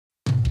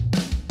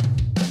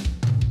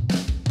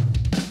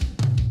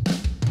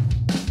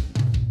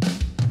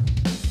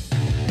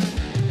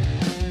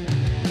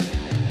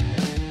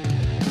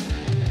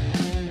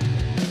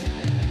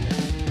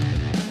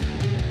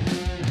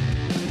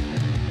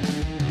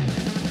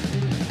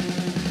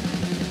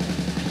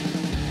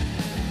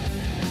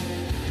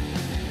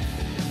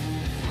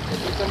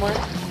somewhere?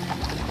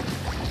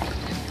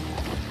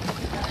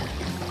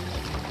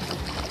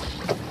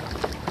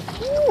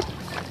 Woo.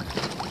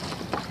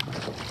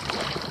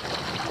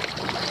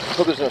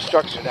 Hope there's no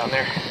structure down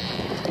there.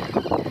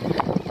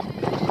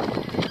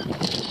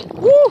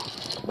 Woo!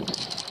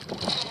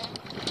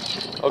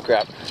 Oh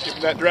crap. Give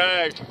him that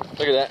drag.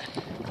 Look at that.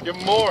 Give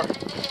him more.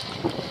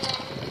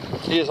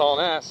 He is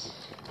hauling ass.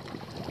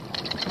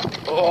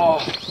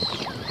 Oh.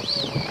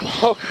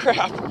 Oh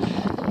crap.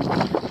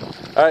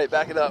 Alright,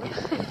 back it up.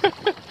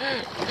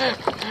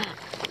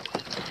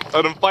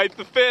 Let him fight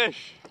the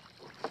fish.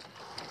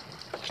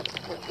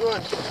 We're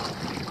good.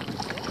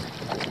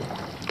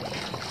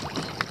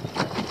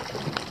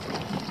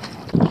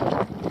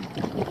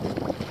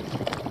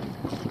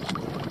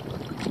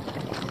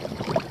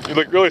 You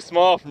look really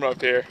small from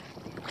up here.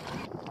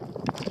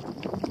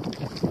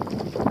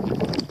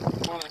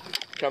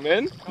 Come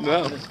in?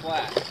 No. This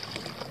flat.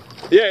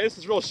 Yeah, this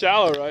is real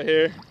shallow right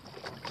here.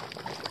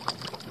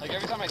 Like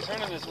every time I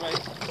turn it this way,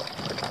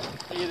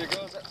 he either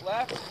goes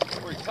left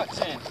or he cuts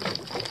in.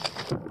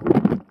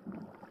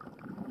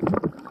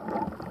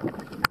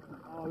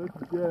 Oh, this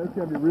is good. It's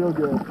gonna be real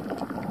good.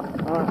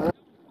 Alright.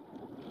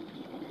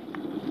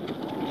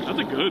 That's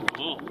a good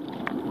pull.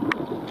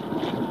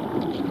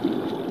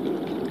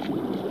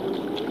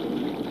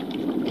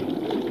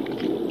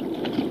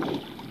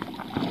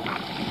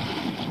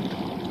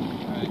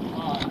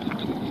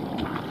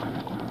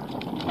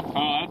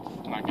 Oh,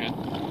 that's not good.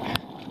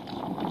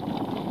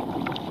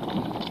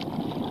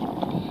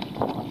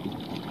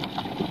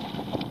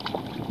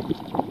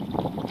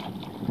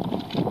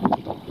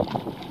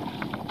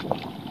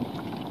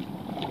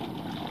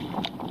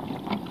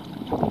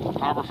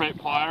 Harbor Freight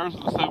pliers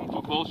with a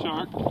 7-foot bull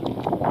shark. We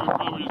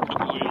probably just cut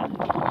the leader.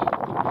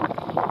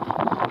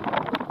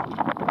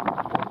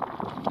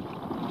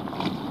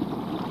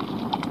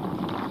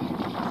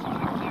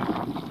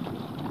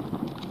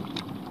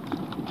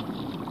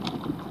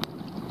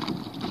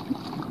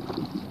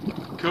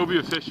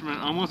 Cobia fisherman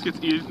almost gets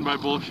eaten by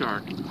bull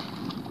shark.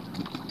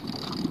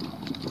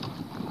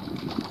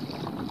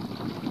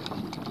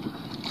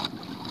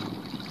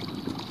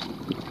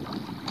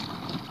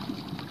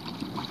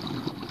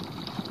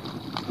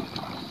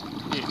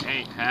 He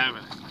ain't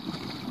having it.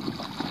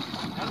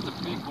 That is a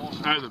big bull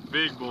shark. That is a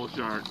big bull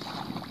shark.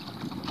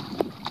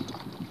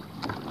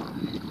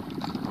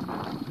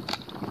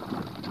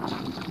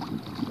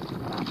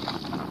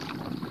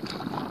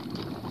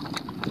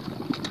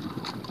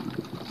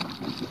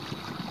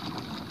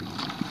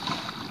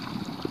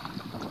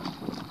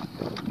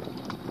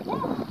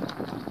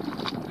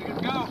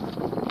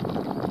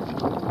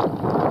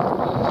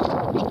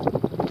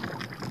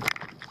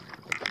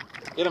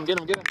 Get him, get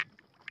him, get him.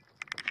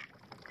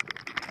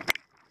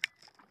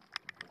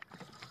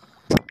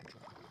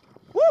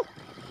 Woo!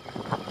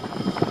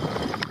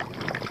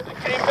 They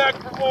came back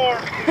for more.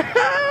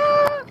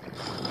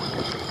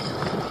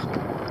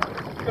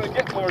 He's gonna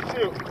get more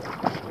too.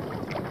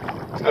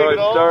 Take it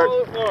all start.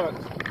 at once.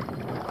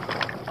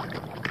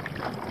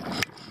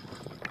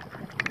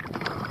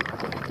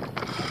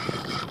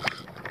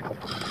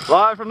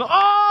 Live from the.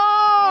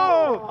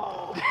 Oh!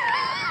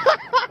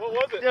 What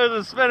was it? It was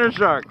a spinner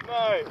shark.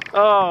 Nice.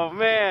 Oh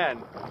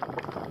man.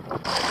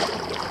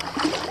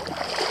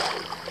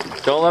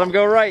 Don't let him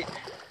go right.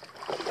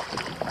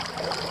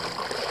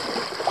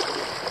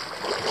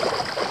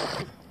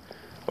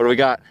 What do we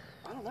got?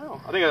 I don't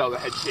know. I think that was a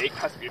head shake.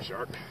 Has to be a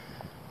shark.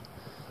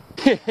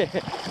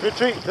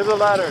 Retreat to the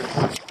ladder.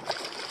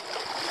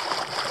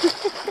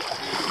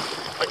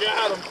 I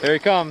got him. Here he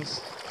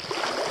comes.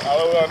 I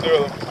don't know what I'm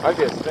doing with him. Might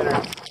be a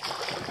spinner.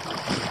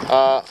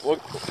 Oh,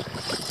 like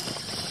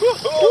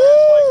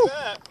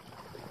that.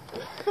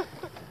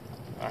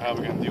 Alright, how are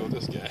we gonna deal with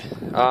this guy?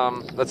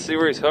 Let's see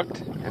where he's hooked,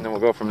 and then we'll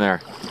go from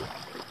there.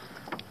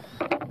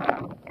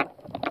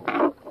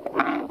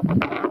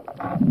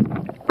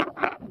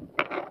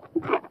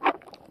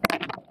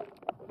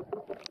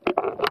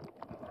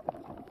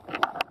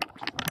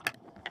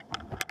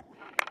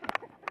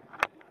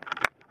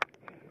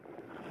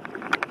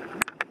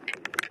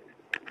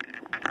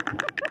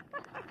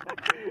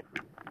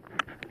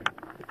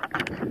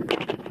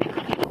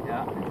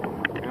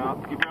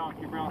 Keep going,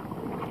 keep going.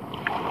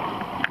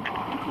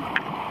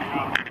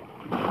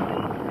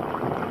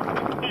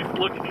 He's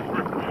looking for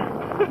it.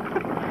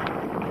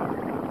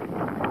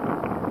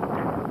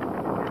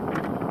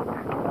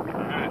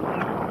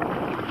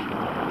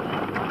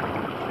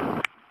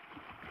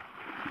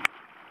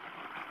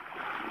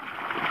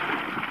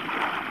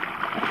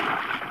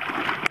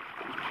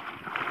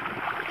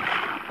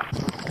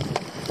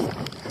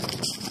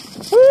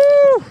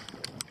 Woo!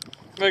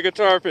 Mega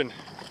tarpon.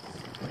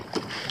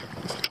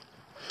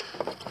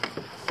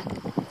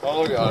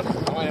 Oh god,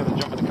 I might have to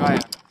jump in the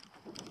kayak.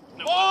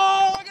 No.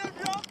 Oh, I gotta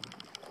jump!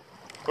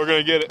 We're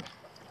gonna get it.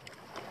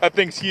 That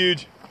thing's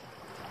huge.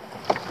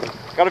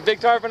 Got a big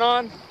tarpon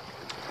on.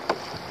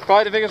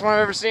 Probably the biggest one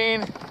I've ever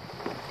seen.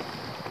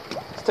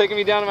 It's taken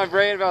me down to my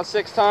braid about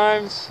 6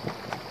 times.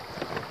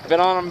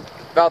 Been on him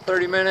about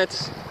 30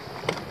 minutes.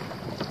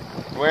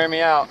 Wearing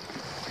me out.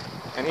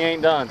 And he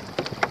ain't done.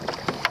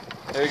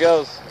 There he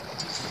goes.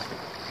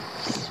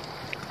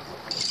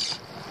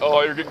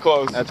 Oh, you're getting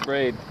close. That's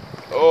braid.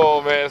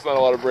 Oh man, it's not a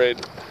lot of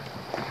braid.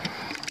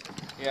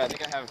 Yeah, I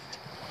think I have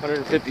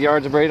 150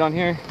 yards of braid on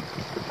here.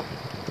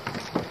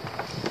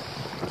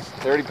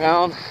 30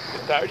 pound.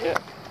 Getting tired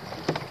yet?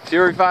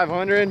 Fury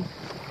 500.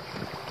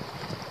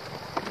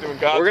 Doing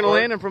God's We're gonna work.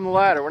 land him from the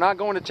ladder. We're not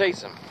going to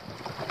chase him.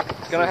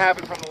 It's gonna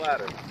happen from the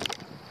ladder.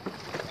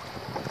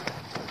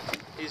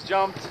 He's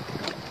jumped.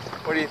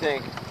 What do you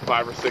think?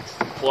 5 or 6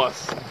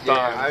 plus times.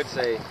 Yeah, I would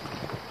say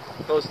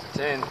close to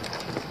 10.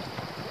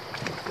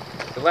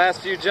 The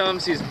last few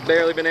jumps, he's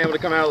barely been able to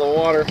come out of the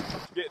water.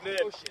 Getting in.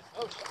 Oh shit,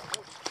 oh shit,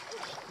 oh shit, oh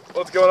shit.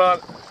 What's going on?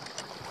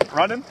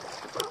 Running?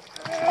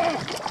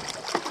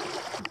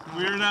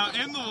 We are now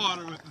in the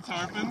water with the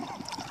tarpon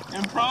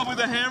and probably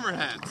the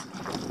hammerheads.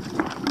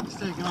 It's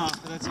taking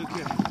off, but that's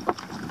okay.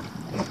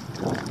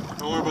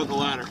 Don't worry about the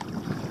ladder.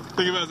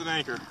 Think of it as an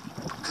anchor.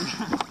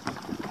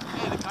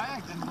 Hey, the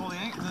kayak didn't pull the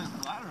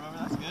ladder over,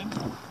 that's good.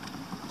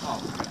 Oh.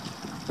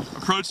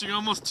 Approaching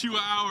almost 2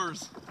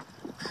 hours.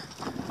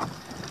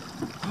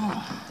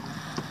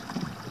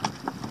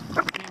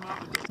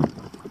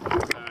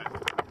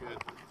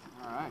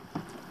 Alright,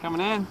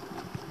 coming in.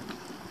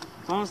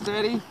 Phone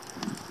steady.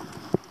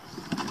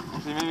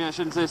 Actually, maybe I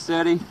shouldn't say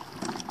steady.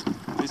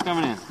 But he's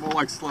coming in. More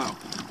like slow.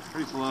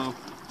 Pretty slow.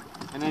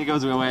 And then he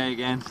goes away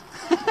again.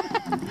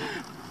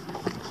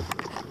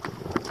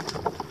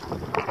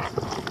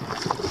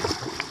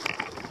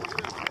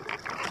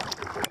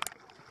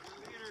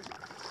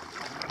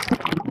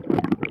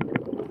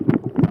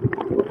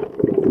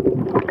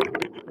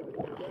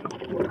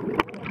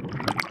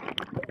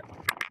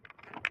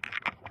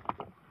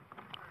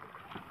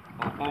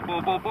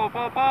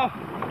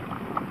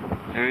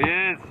 There he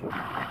is.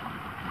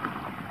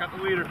 Got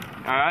the leader.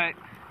 All right.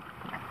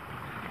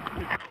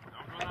 Don't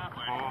go that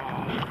way. Oh,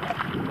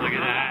 look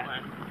at that.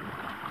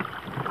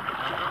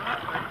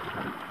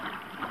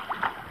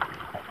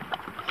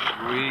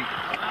 Sweet.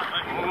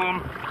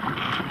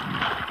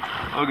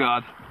 Oh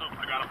God. Oh, I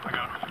got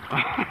him.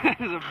 That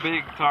is a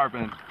big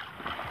tarpon.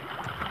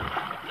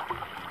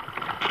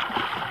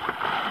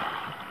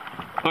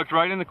 Hooked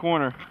right in the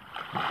corner.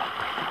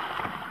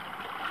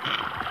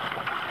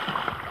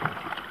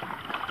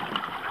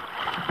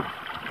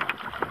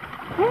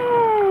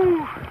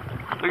 Woo!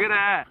 Look at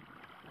that.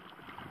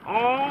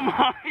 Oh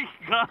my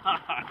God.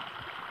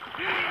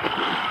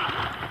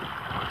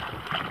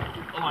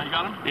 Hold on, you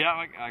got him? Yeah,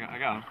 I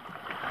got him.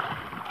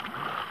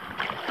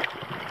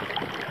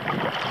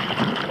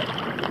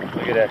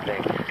 Look at that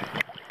thing.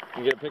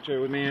 Can you get a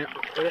picture with me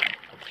with it?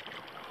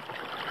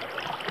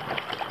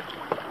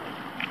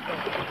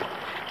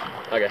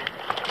 Okay.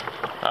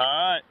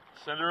 Alright,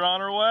 send her on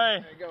her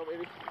way. There you go,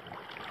 baby.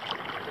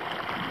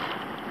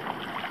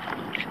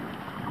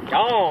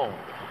 Gone.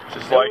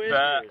 Just No like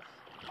that. issues.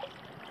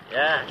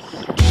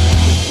 Yes.